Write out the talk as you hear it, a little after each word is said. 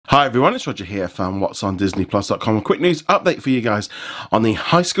Hi everyone, it's Roger here from What's on DisneyPlus.com. A quick news update for you guys on the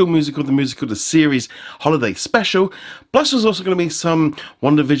High School Musical, the series holiday special. Plus there's also going to be some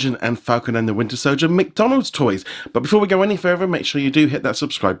WandaVision and Falcon and the Winter Soldier McDonald's toys. But before we go any further, make sure you do hit that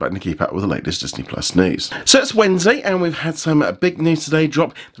subscribe button to keep up with the latest Disney Plus news. So it's Wednesday and we've had some big news today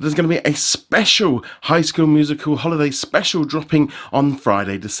drop that there's going to be a special High School Musical holiday special dropping on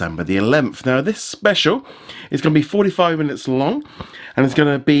Friday, December the 11th. Now this special is going to be 45 minutes long and it's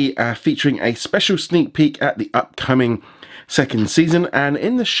going to be featuring a special sneak peek at the upcoming second season, and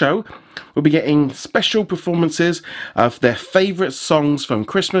in the show we'll be getting special performances of their favourite songs from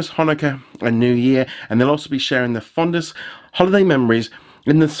Christmas, Hanukkah and New Year, and they'll also be sharing their fondest holiday memories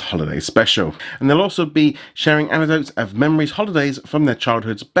in this holiday special. And they'll also be sharing anecdotes of memories, holidays from their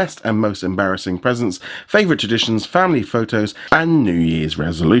childhood's best and most embarrassing presents, favourite traditions, family photos and New Year's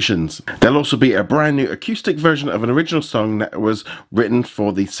resolutions. There'll also be a brand new acoustic version of an original song that was written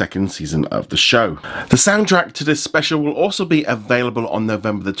for the second season of the show. The soundtrack to this special will also be available on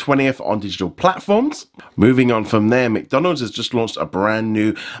November the 20th on digital platforms. Moving on from there, McDonald's has just launched a brand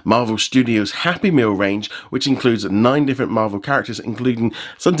new Marvel Studios Happy Meal range, which includes 9 different Marvel characters, including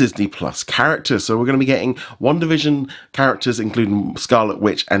some Disney Plus characters. So we're going to be getting WandaVision characters, including Scarlet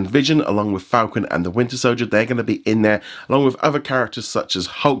Witch and Vision, along with Falcon and the Winter Soldier. They're going to be in there, along with other characters such as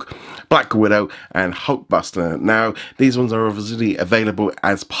Hulk, Black Widow and Hulkbuster. Now, these ones are obviously available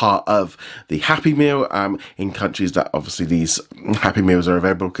as part of the Happy Meal in countries that obviously these Happy Meals are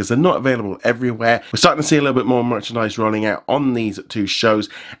available, because they're not available everywhere. We're starting to see a little bit more merchandise rolling out on these 2 shows,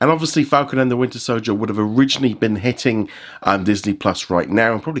 and obviously Falcon and the Winter Soldier would have originally been hitting Disney Plus right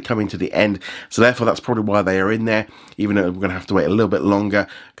now and probably coming to the end, so therefore that's probably why they are in there, even though we're going to have to wait a little bit longer,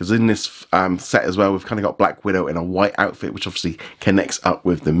 because in this set as well we've kind of got Black Widow in a white outfit, which obviously connects up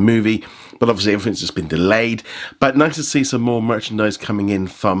with the movie, but obviously everything's just been delayed. But nice to see some more merchandise coming in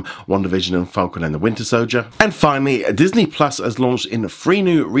from WandaVision and Falcon and the Winter Soldier. And finally, Disney Plus has launched in 3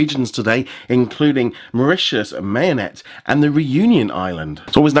 new regions today, including Mauritius, Mayotte and the Reunion Island.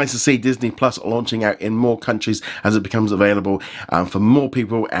 It's always nice to see Disney Plus launching out in more countries as it becomes available for more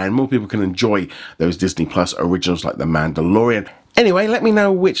people, and more people can enjoy those Disney Plus originals like The Mandalorian. Anyway, let me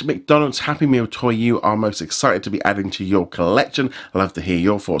know which McDonald's Happy Meal toy you are most excited to be adding to your collection. I'd love to hear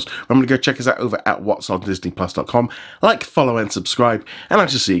your thoughts. Remember to go check us out over at whatsondisneyplus.com. Like, follow and subscribe, and I'll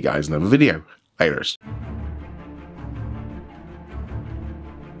just see you guys in another video. Laters.